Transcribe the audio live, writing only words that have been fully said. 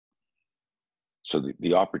So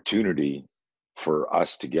the opportunity for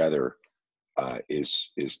us together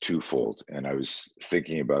is twofold. And I was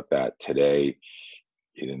thinking about that today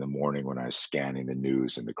in the morning when I was scanning the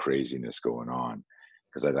news and the craziness going on,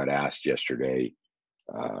 because I got asked yesterday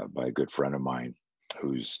by a good friend of mine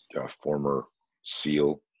who's a former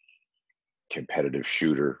SEAL, competitive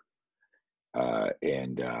shooter,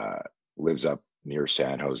 and lives up near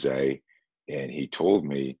San Jose. And he told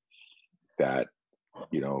me that,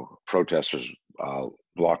 protesters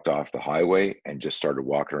blocked off the highway and just started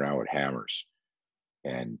walking around with hammers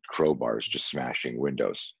and crowbars, just smashing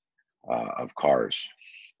windows of cars.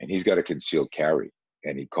 And he's got a concealed carry.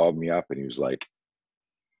 And he called me up and he was like,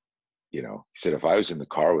 he said, if I was in the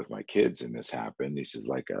car with my kids and this happened, he says,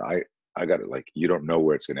 like, I got it. Like, you don't know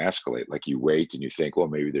where it's going to escalate. Like, you wait and you think, well,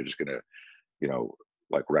 maybe they're just going to,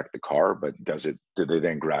 like, wreck the car. But do they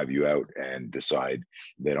then grab you out and decide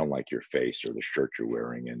they don't like your face or the shirt you're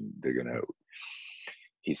wearing and they're going to,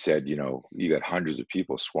 he said, you got hundreds of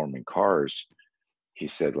people swarming cars. He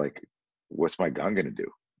said, like, what's my gun going to do?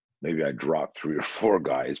 Maybe I drop 3 or 4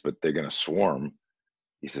 guys, but they're going to swarm.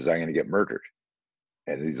 He says, I'm going to get murdered.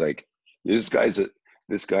 And he's like, this guy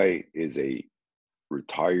is a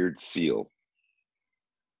retired SEAL,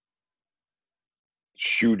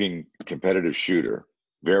 competitive shooter,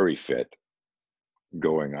 very fit,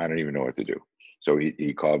 going, I don't even know what to do. So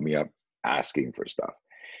he called me up asking for stuff.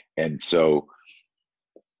 And so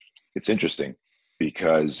it's interesting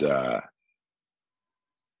because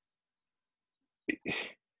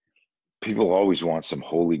people always want some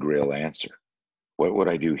holy grail answer. What would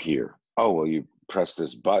I do here? Oh, well, you press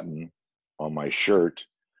this button on my shirt,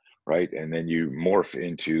 right? And then you morph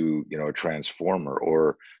into, a transformer,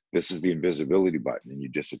 or this is the invisibility button and you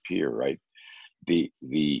disappear, right?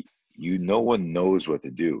 No one knows what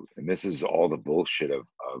to do. And this is all the bullshit of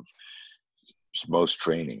most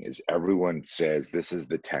training is everyone says this is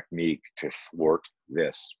the technique to thwart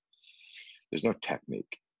this. There's no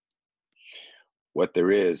technique. What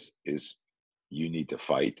there is you need to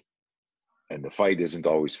fight, and the fight isn't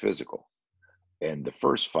always physical. And the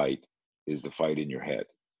first fight is the fight in your head,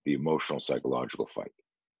 the emotional, psychological fight.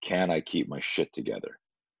 Can I keep my shit together?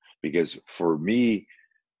 Because for me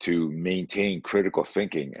to maintain critical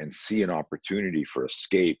thinking and see an opportunity for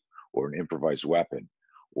escape or an improvised weapon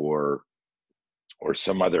or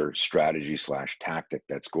some other strategy / tactic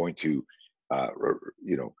that's going to,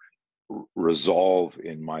 resolve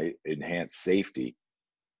in my enhanced safety.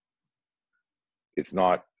 It's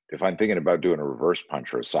not, if I'm thinking about doing a reverse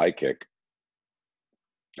punch or a side kick,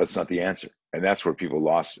 that's not the answer. And that's where people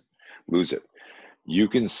lose it. You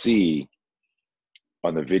can see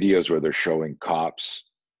on the videos where they're showing cops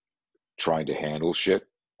trying to handle shit,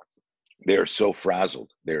 they are so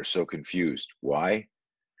frazzled. They are so confused. Why?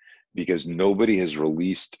 Because nobody has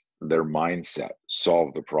released their mindset,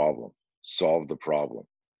 solve the problem,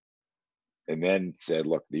 and then said,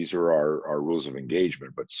 look, these are our rules of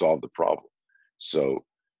engagement, but solve the problem. So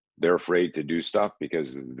they're afraid to do stuff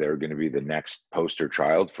because they're going to be the next poster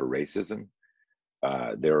child for racism.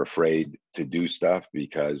 They're afraid to do stuff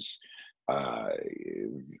because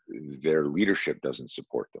their leadership doesn't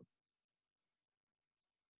support them.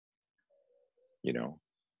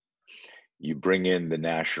 You bring in the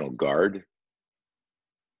National Guard,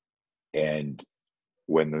 and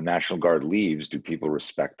when the National Guard leaves, do people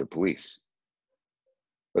respect the police?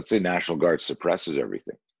 Let's say National Guard suppresses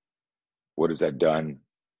everything. What has that done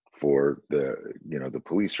for the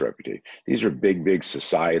police reputation? These are big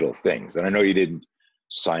societal things. And I know you didn't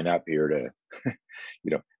sign up here to,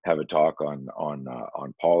 have a talk on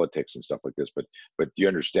politics and stuff like this, but you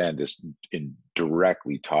understand this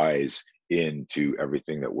directly ties into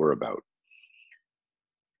everything that we're about,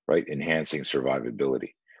 right? Enhancing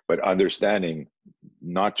survivability, but understanding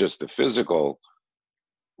not just the physical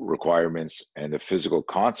requirements and the physical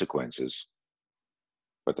consequences,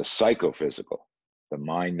 but the psychophysical. The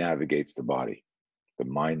mind navigates the body. And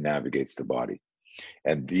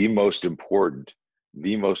the most important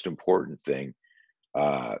thing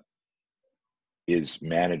is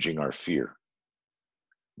managing our fear.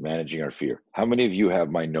 How many of you have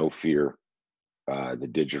my no fear, the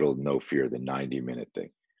digital no fear, the 90-minute thing?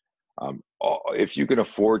 If you can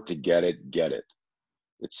afford to get it, get it.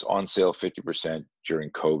 It's on sale 50%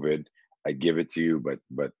 during COVID. I give it to you,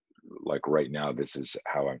 but like right now, this is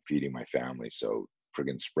how I'm feeding my family. So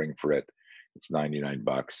friggin' spring for it. It's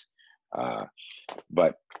 $99.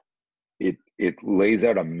 But it lays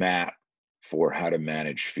out a map for how to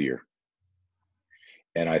manage fear.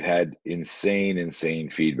 And I've had insane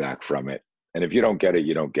feedback from it. And if you don't get it,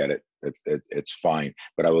 you don't get it. It's fine.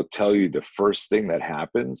 But I will tell you, the first thing that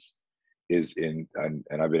happens is and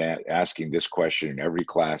I've been asking this question in every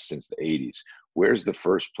class since the 80s. Where's the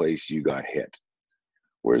first place you got hit?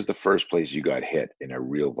 Where's the first place you got hit in a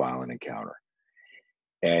real violent encounter?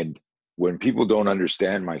 And when people don't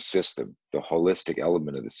understand my system, the holistic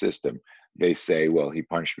element of the system, they say, well, he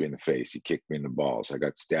punched me in the face, he kicked me in the balls, I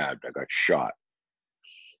got stabbed, I got shot.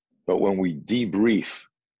 But when we debrief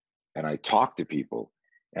and I talk to people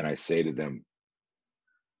and I say to them,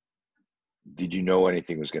 did you know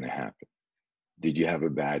anything was going to happen? Did you have a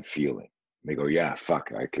bad feeling? And they go, yeah,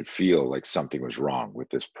 fuck, I could feel like something was wrong with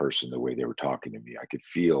this person, the way they were talking to me. I could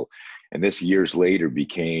feel, and this years later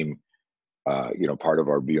became, part of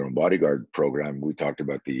our Be Your Own Bodyguard program. We talked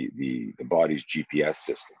about the body's GPS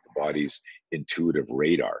system, the body's intuitive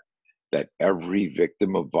radar, that every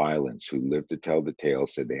victim of violence who lived to tell the tale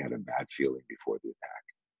said they had a bad feeling before the attack.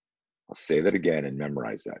 I'll say that again and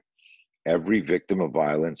memorize that. Every victim of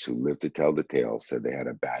violence who lived to tell the tale said they had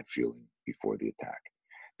a bad feeling before the attack.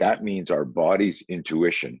 That means our body's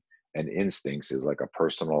intuition and instincts is like a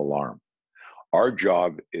personal alarm. Our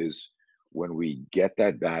job is, when we get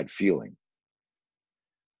that bad feeling,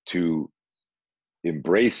 to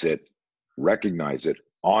embrace it, recognize it,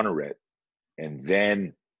 honor it, and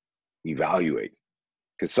then evaluate.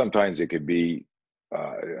 Because sometimes it could be,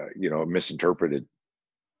 misinterpreted,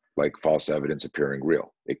 like false evidence appearing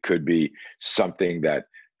real. It could be something that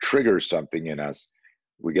triggers something in us.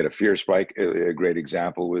 We get a fear spike. A great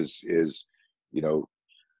example is you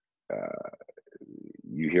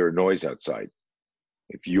hear a noise outside.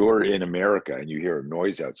 If you're in America and you hear a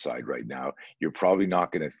noise outside right now, you're probably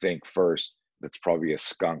not going to think first, that's probably a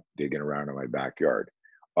skunk digging around in my backyard.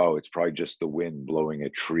 Oh, it's probably just the wind blowing a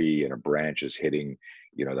tree and a branch is hitting,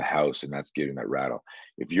 the house, and that's giving that rattle.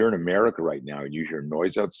 If you're in America right now and you hear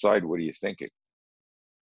noise outside, what are you thinking?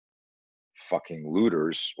 Fucking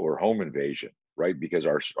looters or home invasion, right? Because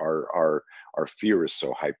our fear is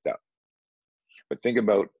so hyped up. But think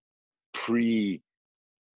about pre-anarchy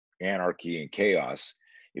and chaos.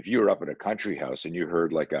 If you were up at a country house and you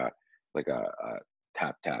heard like a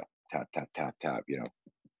tap tap tap tap tap tap,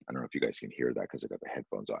 I don't know if you guys can hear that because I got the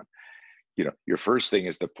headphones on. Your first thing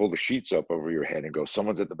is to pull the sheets up over your head and go,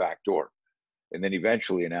 someone's at the back door. And then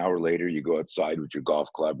eventually an hour later, you go outside with your golf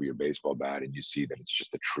club or your baseball bat and you see that it's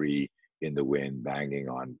just a tree in the wind banging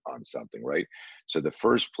on something, right? So the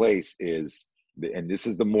first place is, and this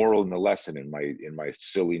is the moral and the lesson in my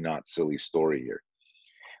silly, not silly story here.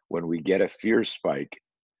 When we get a fear spike,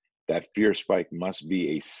 that fear spike must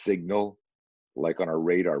be a signal, like on a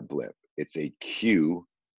radar blip. It's a cue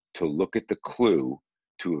to look at the clue,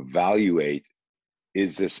 to evaluate,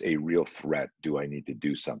 is this a real threat? Do I need to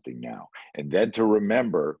do something now? And then to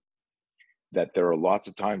remember that there are lots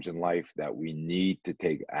of times in life that we need to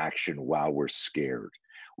take action while we're scared.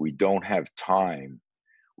 We don't have time.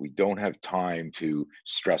 We don't have time to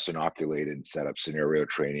stress inoculate and set up scenario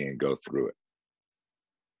training and go through it,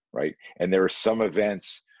 right? And there are some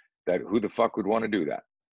events that who the fuck would want to do that?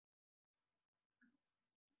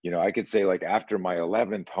 I could say, like, after my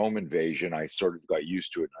 11th home invasion, I sort of got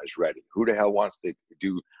used to it and I was ready. Who the hell wants to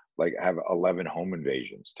have 11 home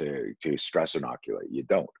invasions to stress inoculate? You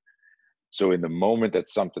don't. So in the moment that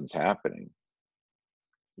something's happening,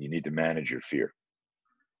 you need to manage your fear.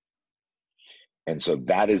 And so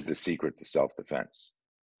that is the secret to self-defense.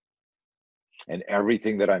 And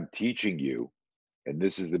everything that I'm teaching you, and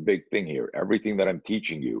this is the big thing here, everything that I'm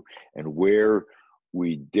teaching you and where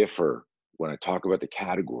we differ when I talk about the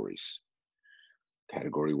categories: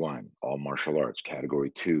 Category 1, all martial arts; Category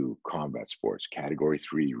 2, combat sports; Category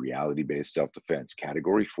 3, reality-based self-defense;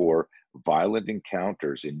 Category 4, violent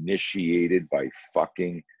encounters initiated by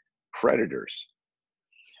fucking predators.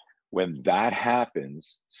 When that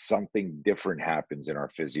happens, something different happens in our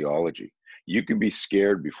physiology. You can be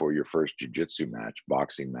scared before your first jiu-jitsu match,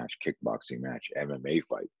 boxing match, kickboxing match, MMA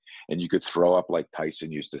fight, and you could throw up like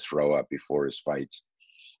Tyson used to throw up before his fights.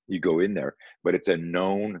 You go in there, but it's a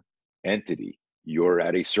known entity. You're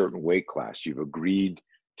at a certain weight class. You've agreed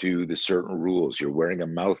to the certain rules. You're wearing a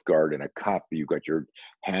mouth guard and a cup. You've got your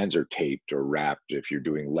hands are taped or wrapped. If you're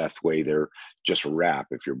doing left way, they're just wrap.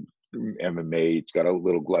 If you're MMA, it's got a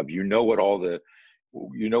little glove. You know what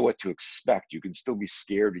to expect. You can still be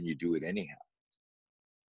scared and you do it anyhow.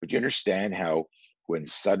 But you understand how when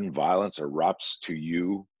sudden violence erupts to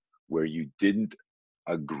you where you didn't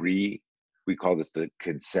agree, we call this the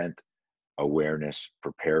consent awareness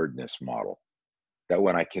preparedness model. That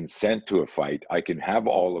when I consent to a fight, I can have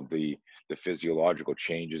all of the physiological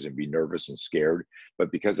changes and be nervous and scared,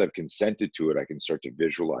 but because I've consented to it, I can start to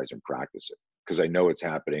visualize and practice it. because I know it's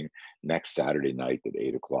happening next Saturday night at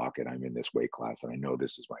 8 o'clock, and I'm in this weight class, and I know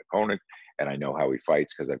this is my opponent, and I know how he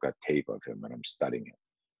fights because I've got tape of him and I'm studying it.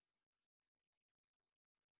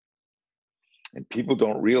 And people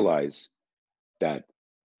don't realize that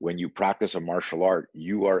when you practice a martial art,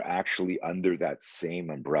 you are actually under that same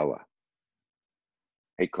umbrella.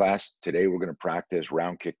 Hey class, today we're going to practice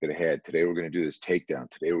round kick to the head. Today we're going to do this takedown.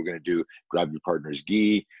 Today we're going to do grab your partner's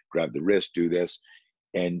gi, grab the wrist, do this.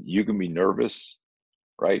 And you can be nervous,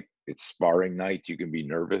 right? It's sparring night. You can be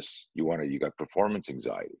nervous. You got performance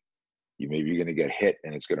anxiety. Maybe you're going to get hit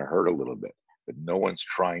and it's going to hurt a little bit, but no one's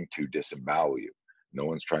trying to disembowel you. No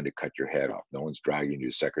one's trying to cut your head off. No one's dragging you to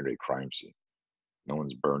a secondary crime scene. No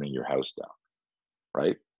one's burning your house down,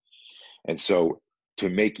 right? And so to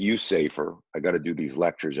make you safer, I got to do these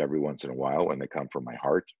lectures every once in a while when they come from my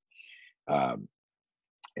heart.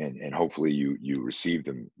 And hopefully you receive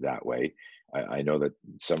them that way. I know that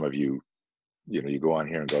some of you, you go on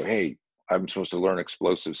here and go, hey, I'm supposed to learn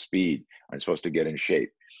explosive speed. I'm supposed to get in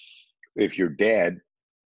shape. If you're dead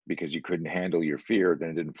because you couldn't handle your fear, then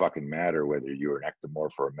it didn't fucking matter whether you were an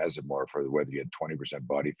ectomorph or a mesomorph, or whether you had 20%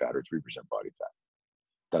 body fat or 3% body fat.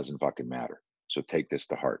 Doesn't fucking matter. So take this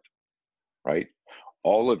to heart, right?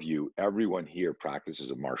 All of you, everyone here practices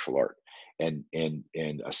a martial art, and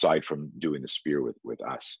aside from doing the spear with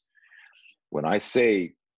us. When I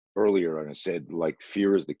say earlier, and I said, like,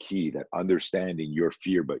 fear is the key, that understanding your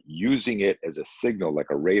fear, but using it as a signal, like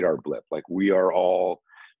a radar blip, like we are all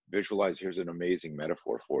visualize. Here's an amazing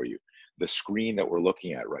metaphor for you. The screen that we're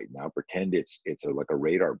looking at right now, pretend it's like a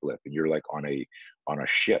radar blip, and you're like on a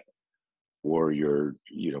ship, or you're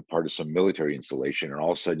part of some military installation, and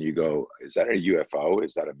all of a sudden you go, is that a UFO?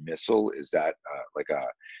 Is that a missile? Is that like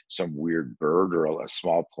some weird bird or a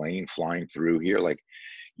small plane flying through here? Like,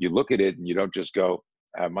 you look at it and you don't just go,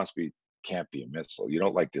 can't be a missile. You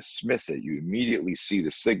don't like dismiss it. You immediately see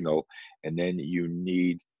the signal, and then you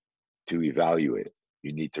need to evaluate it.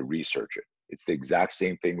 You need to research it. It's the exact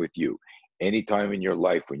same thing with you. Anytime in your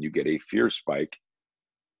life when you get a fear spike,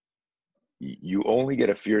 you only get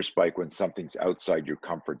a fear spike when something's outside your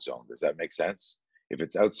comfort zone. Does that make sense? If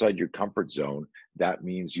it's outside your comfort zone, that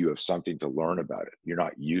means you have something to learn about it. You're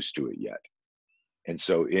not used to it yet. And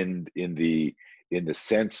so in the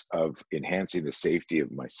sense of enhancing the safety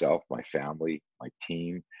of myself, my family, my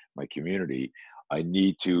team, my community, I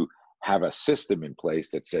need to have a system in place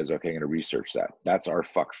that says, okay, I'm going to research that. That's our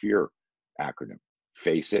F.U.C. fear acronym.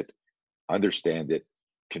 Face it, understand it,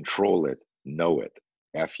 control it, know it.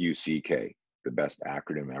 F.U.C.K, the best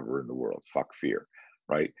acronym ever in the world. F.U.C. fear,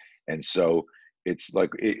 right? And so it's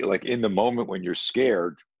like in the moment when you're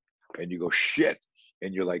scared and you go shit,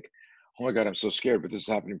 and you're like, oh my God, I'm so scared, but this is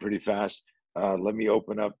happening pretty fast. Let me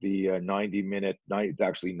open up the 90-minute, it's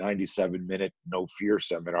actually 97-minute no fear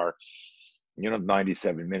seminar.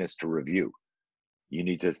 97 minutes to review. You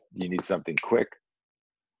need something quick.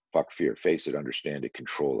 F.U.C. fear. Face it, understand it,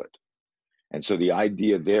 control it. And so the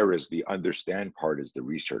idea there is the understand part is the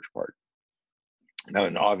research part. Now,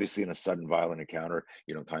 and obviously in a sudden violent encounter,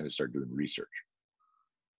 you don't have time to start doing research.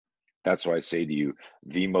 That's why I say to you,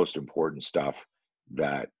 the most important stuff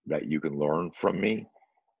that you can learn from me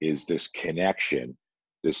is this connection,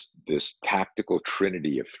 this tactical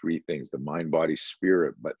trinity of three things: the mind, body,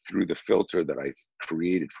 spirit, but through the filter that I've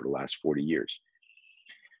created for the last 40 years.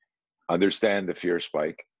 Understand the fear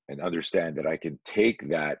spike, and understand that I can take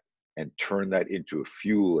that and turn that into a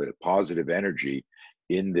fuel and a positive energy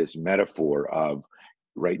in this metaphor of,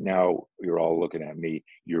 right now, you're all looking at me,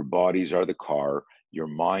 your bodies are the car, your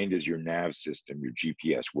mind is your nav system, your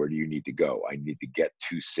GPS. Where do you need to go? I need to get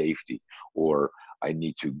to safety, or I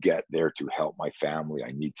need to get there to help my family.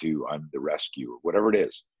 I'm the rescue, whatever it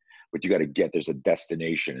is. But you got to get, there's a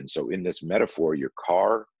destination. And so in this metaphor, your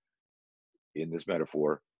car, in this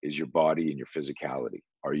metaphor, is your body and your physicality.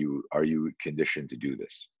 Are you conditioned to do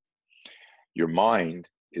this? Your mind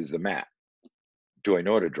is the map. Do I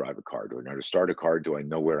know how to drive a car? Do I know how to start a car? Do I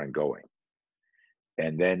know where I'm going?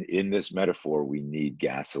 And then in this metaphor, we need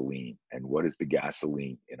gasoline. And what is the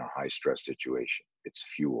gasoline in a high stress situation?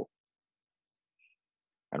 It's fuel.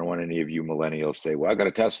 I don't want any of you millennials say, well, I got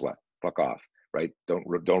a Tesla. Fuck off, right?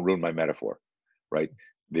 Don't ruin my metaphor, right?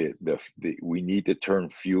 We need to turn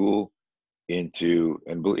fuel into,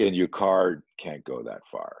 and your car can't go that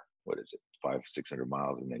far. What is it? 500-600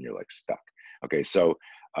 miles, and then you're like stuck. Okay, so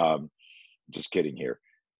just kidding here.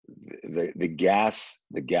 The gas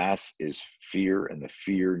is fear, and the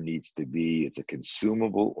fear needs to be, it's a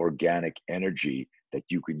consumable organic energy that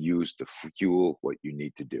you can use to fuel what you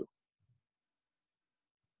need to do,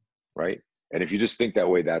 right? And if you just think that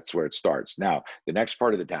way, that's where it starts. Now, the next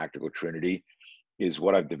part of the tactical trinity is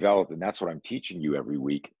what I've developed, and that's what I'm teaching you every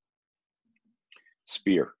week.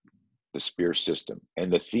 Spear, the spear system.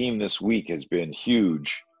 And the theme this week has been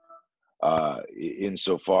huge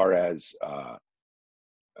insofar as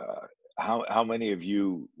how many of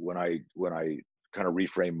you, when I kind of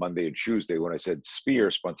reframed Monday and Tuesday, when I said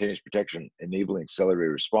spear, spontaneous protection, enabling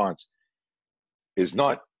accelerated response, is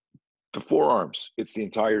not the forearms, it's the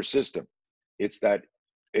entire system. It's that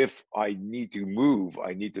if I need to move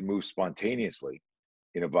spontaneously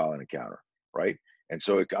in a violent encounter, right? And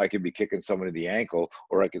so I could be kicking someone in the ankle,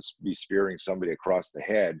 or I could be spearing somebody across the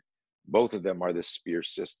head. Both of them are the spear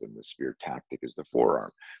system. The spear tactic is the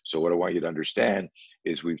forearm. So what I want you to understand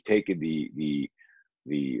is we've taken the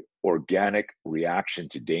organic reaction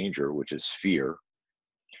to danger, which is fear,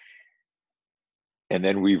 and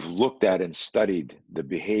then we've looked at and studied the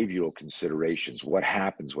behavioral considerations. What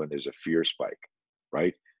happens when there's a fear spike,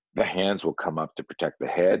 right? The hands will come up to protect the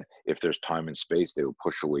head. If there's time and space, they will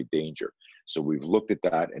push away danger. So we've looked at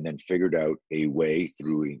that and then figured out a way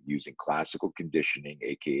through using classical conditioning,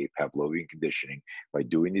 AKA Pavlovian conditioning. By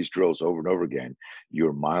doing these drills over and over again,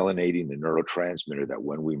 you're myelinating the neurotransmitter that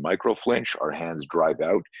when we micro flinch, our hands drive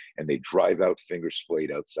out, and they drive out fingers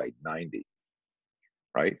splayed outside 90,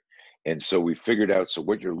 right? And so we figured out, so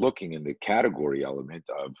what you're looking in the category element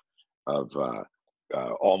of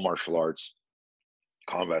all martial arts,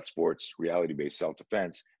 combat sports, reality-based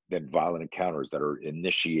self-defense, then violent encounters that are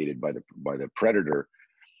initiated by the predator.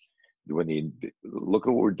 Look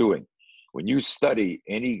at what we're doing. When you study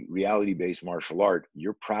any reality-based martial art,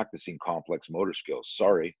 you're practicing complex motor skills.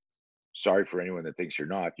 Sorry for anyone that thinks you're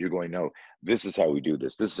not. You're going, no, this is how we do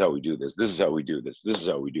this. This is how we do this. This is how we do this. This is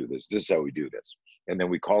how we do this. This is how we do this. And then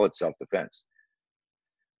we call it self-defense.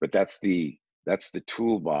 But that's the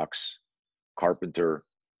toolbox carpenter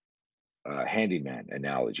handyman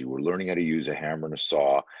analogy. We're learning how to use a hammer and a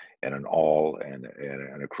saw and an awl and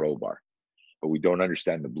a crowbar, but we don't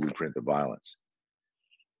understand the blueprint of violence.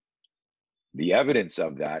 The evidence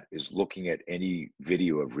of that is looking at any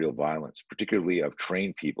video of real violence, particularly of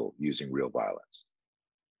trained people using real violence,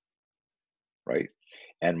 right?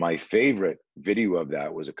 And my favorite video of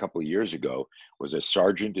that was a couple of years ago, was a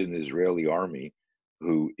sergeant in the Israeli army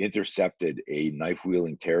who intercepted a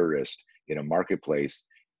knife-wielding terrorist in a marketplace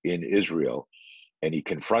in Israel, and he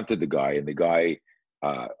confronted the guy, and the guy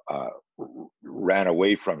ran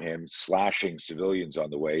away from him, slashing civilians on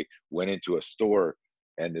the way, went into a store,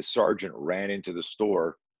 and the sergeant ran into the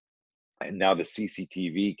store, and now the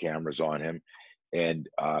CCTV camera's on him, and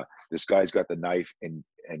this guy's got the knife and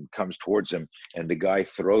comes towards him, and the guy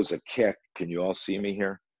throws a kick. Can you all see me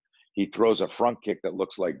here? He throws a front kick that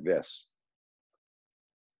looks like this,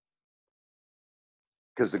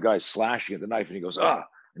 because the guy's slashing at the knife, and he goes, ah,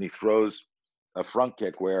 and he throws a front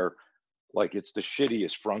kick where, like, it's the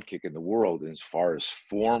shittiest front kick in the world as far as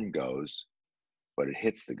form goes, but it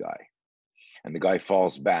hits the guy, and the guy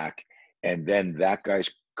falls back. And then that guy's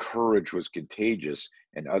courage was contagious,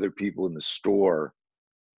 and other people in the store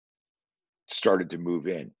started to move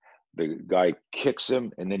in. The guy kicks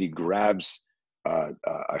him, and then he grabs a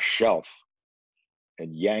shelf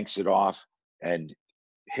and yanks it off and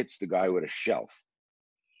hits the guy with a shelf.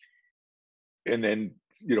 And then,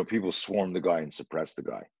 you know, people swarm the guy and suppress the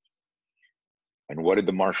guy. And what did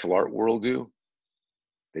the martial art world do?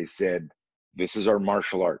 They said, this is our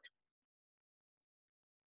martial art.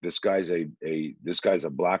 This guy's a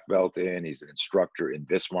black belt in, he's an instructor in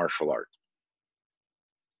this martial art.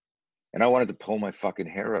 And I wanted to pull my fucking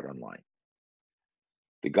hair out online.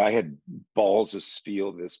 The guy had balls of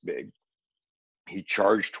steel this big. He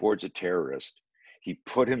charged towards a terrorist. He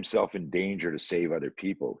put himself in danger to save other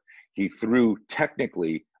people. He threw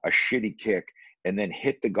technically a shitty kick and then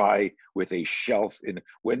hit the guy with a shelf.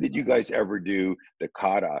 When did you guys ever do the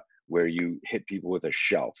kata where you hit people with a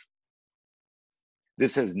shelf?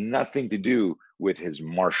 This has nothing to do with his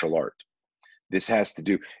martial art. This has to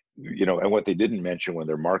do, you know, and what they didn't mention when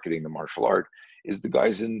they're marketing the martial art is the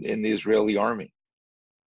guys in the Israeli army.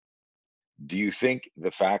 Do you think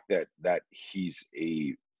the fact that he's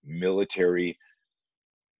a military,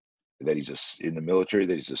 that he's in the military,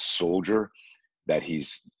 that he's a soldier, that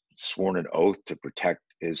he's sworn an oath to protect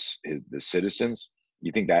the citizens,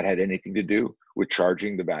 you think that had anything to do with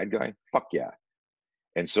charging the bad guy? Fuck yeah.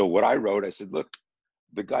 And so what I wrote, I said, look,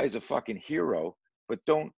 the guy's a fucking hero, but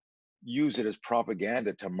don't use it as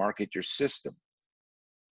propaganda to market your system.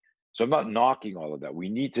 So I'm not knocking all of that. We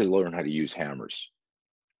need to learn how to use hammers,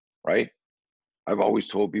 right? I've always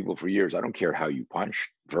told people for years, I don't care how you punch.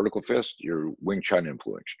 Vertical fist, you're Wing Chun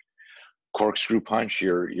influenced. Corkscrew punch,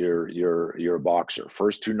 you're a boxer.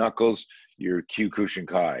 First two knuckles, you're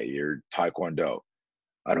F.U.C.K, you're Taekwondo.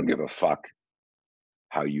 I don't give a fuck.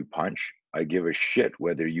 how you punch. I give a shit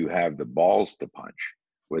whether you have the balls to punch,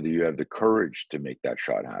 whether you have the courage to make that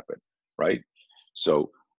shot happen, right?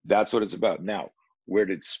 So that's what it's about. Now, where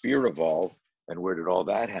did Spear evolve and where did all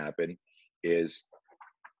that happen is,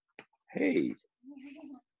 hey,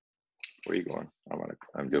 where are you going?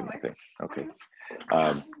 I'm doing my thing. Okay.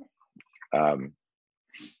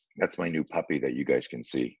 That's my new puppy that you guys can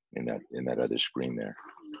see in that other screen there.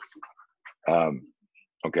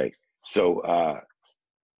 Okay. So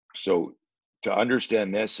to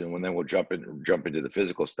understand this, and then we'll jump into the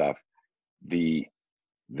physical stuff. The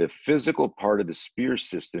physical part of the Spear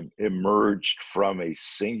system emerged from a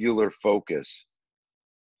singular focus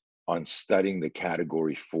on studying the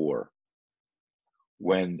category 4.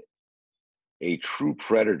 When a true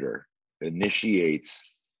predator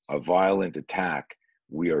initiates a violent attack,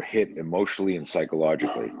 we are hit emotionally and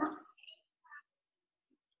psychologically.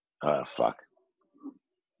 Fuck.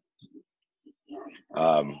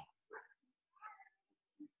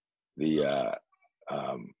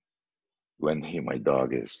 When my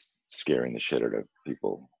dog is scaring the shit out of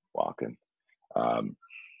people walking.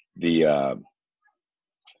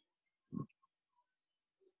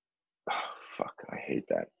 Fuck, I hate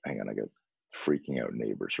that. Hang on, I got freaking out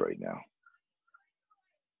neighbors right now.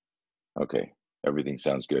 Okay, everything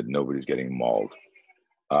sounds good. Nobody's getting mauled.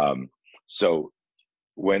 So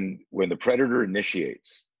when the predator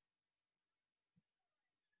initiates,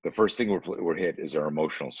 the first thing we're hit is our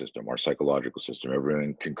emotional system, our psychological system.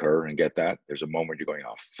 Everyone concur and get that? There's a moment you're going,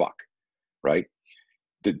 oh, fuck, right?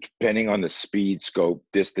 Depending on the speed, scope,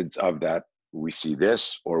 distance of that, we see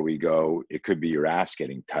this, or we go, it could be your ass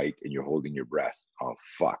getting tight and you're holding your breath. Oh,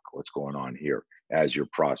 fuck, what's going on here as you're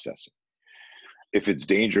processing? If it's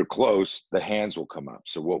danger close, the hands will come up.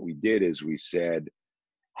 So what we did is we said,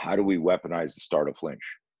 how do we weaponize the start of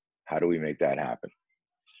flinch? How do we make that happen?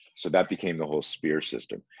 So that became the whole Spear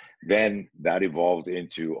system. Then that evolved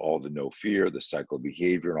into all the no fear, the cycle of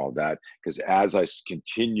behavior and all that. Because as I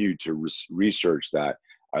continued to research that,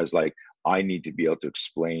 I was like, I need to be able to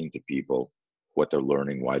explain to people what they're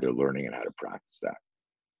learning, why they're learning, and how to practice that.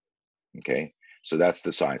 Okay. So that's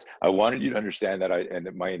the science. I wanted you to understand that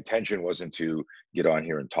and my intention wasn't to get on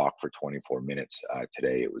here and talk for 24 minutes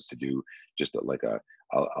today. It was to do just like a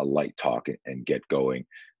light talk and get going.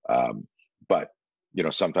 But you know,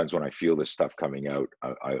 sometimes when I feel this stuff coming out,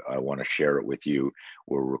 I want to share it with you.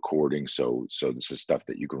 We're recording, so this is stuff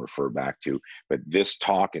that you can refer back to. But this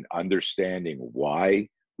talk and understanding why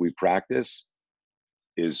we practice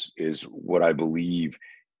is what I believe.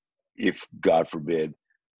 If God forbid,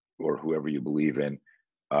 or whoever you believe in,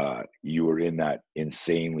 you are in that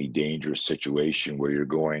insanely dangerous situation where you're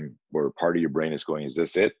going, where part of your brain is going, is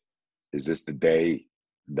this it? Is this the day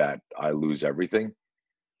that I lose everything?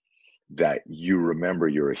 That you remember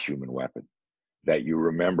you're a human weapon, that you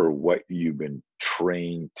remember what you've been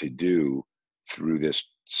trained to do through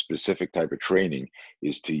this specific type of training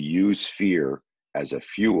is to use fear as a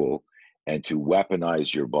fuel and to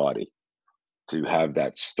weaponize your body, to have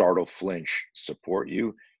that startle flinch support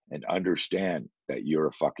you and understand that you're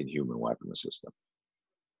a fucking human weapon system,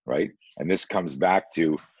 right? And this comes back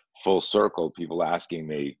to full circle, people asking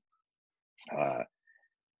me,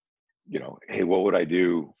 you know, hey, what would I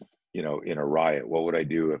do, you know, in a riot? What would I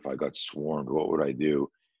do if I got swarmed? What would I do?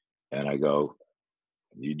 And I go,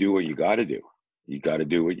 you do what you got to do. You got to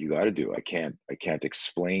do what you got to do. I can't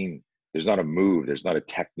explain. There's not a move. There's not a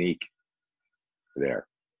technique there,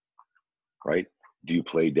 right? Do you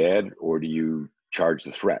play dead or do you charge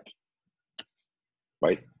the threat?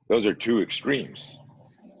 Right? Those are two extremes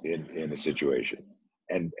in a situation,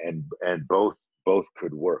 and both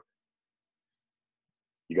could work.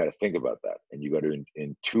 You got to think about that, and you got to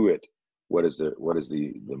intuit what is the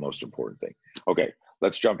most important thing. Okay,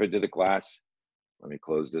 let's jump into the class. Let me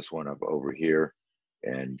close this one up over here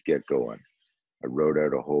and get going. I wrote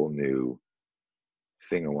out a whole new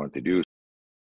thing I want to do.